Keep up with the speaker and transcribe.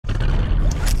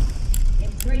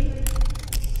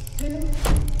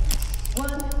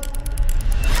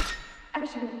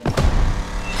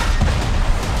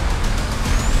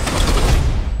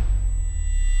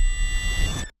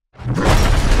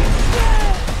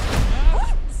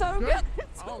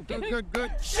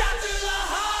Good. Shot to the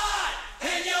heart,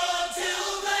 and you're too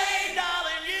late,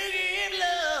 darling. You give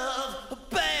love a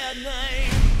bad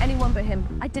name. Anyone but him.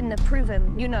 I didn't approve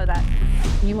him. You know that.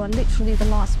 You are literally the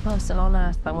last person on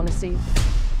earth I want to see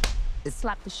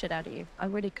slap the shit out of you. I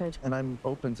really could. And I'm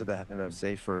open to that in a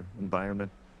safer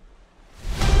environment.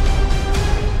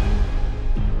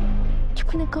 You've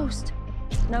been a ghost.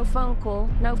 No phone call,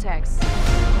 no text.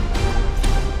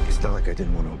 It's not like I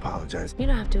didn't want to apologize. You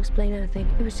don't have to explain anything.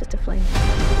 It was just a flame.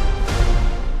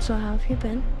 So how have you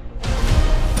been?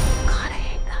 God, I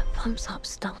hate that thumbs up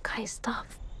stunt guy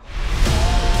stuff.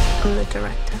 I'm the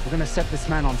director. We're gonna set this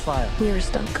man on fire. You're a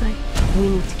stunt guy. We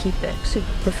need to keep it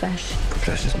super profesh.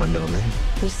 Profesh is my middle name.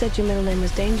 You said your middle name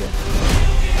was Danger.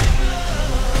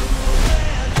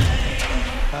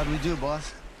 How'd we do,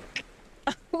 boss?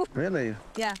 Really?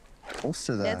 Yeah.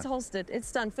 Holster that. Yeah, it's holstered.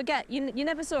 It's done. Forget. You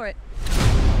never saw it.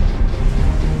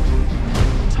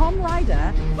 Tom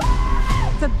Ryder,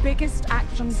 the biggest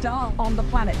action star on the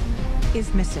planet,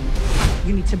 is missing.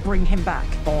 You need to bring him back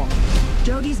on.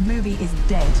 Jodie's movie is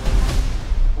dead.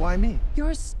 Why me?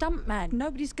 You're a stuntman.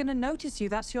 Nobody's gonna notice you.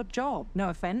 That's your job. No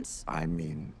offense. I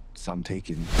mean, some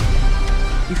taken.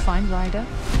 You find Ryder,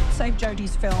 save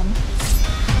Jodie's film,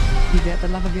 you get the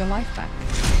love of your life back.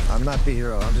 I'm not the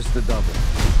hero, I'm just the double.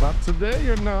 Not today,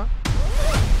 you're not.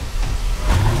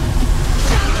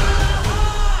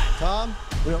 Tom,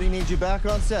 we only need you back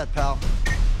on set, pal.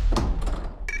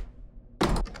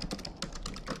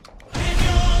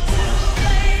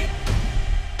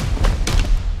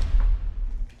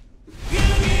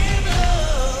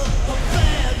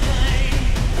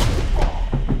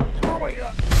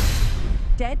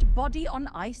 Dead body on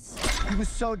ice. He was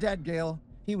so dead, Gail.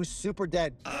 He was super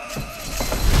dead.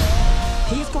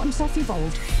 He's got himself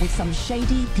involved with some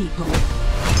shady people.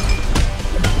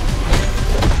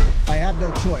 I had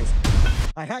no choice.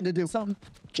 I had to do some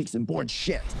Jason-born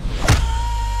shit.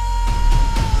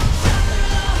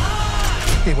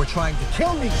 They were trying to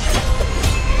kill me.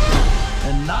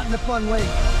 And not in a fun way.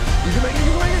 You can make it,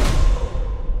 you can make it.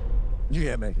 You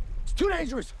can't make it. It's too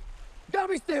dangerous. Down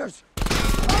these stairs.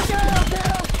 Okay.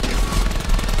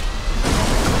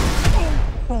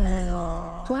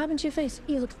 What happened to your face?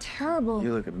 You look terrible.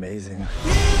 You look amazing. You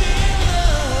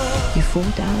fall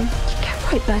down, you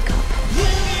get right back up.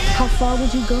 How far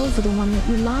would you go for the one that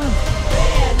you love?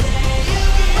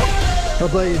 I'll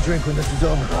buy you a drink when this is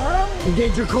over.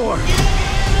 Engage your core.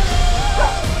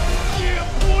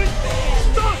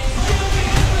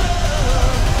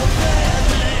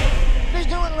 Let's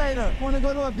do it later. Want to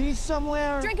go to a beach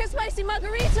somewhere? Drink a spicy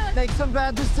margarita. Make some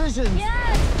bad decisions.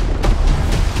 Yes.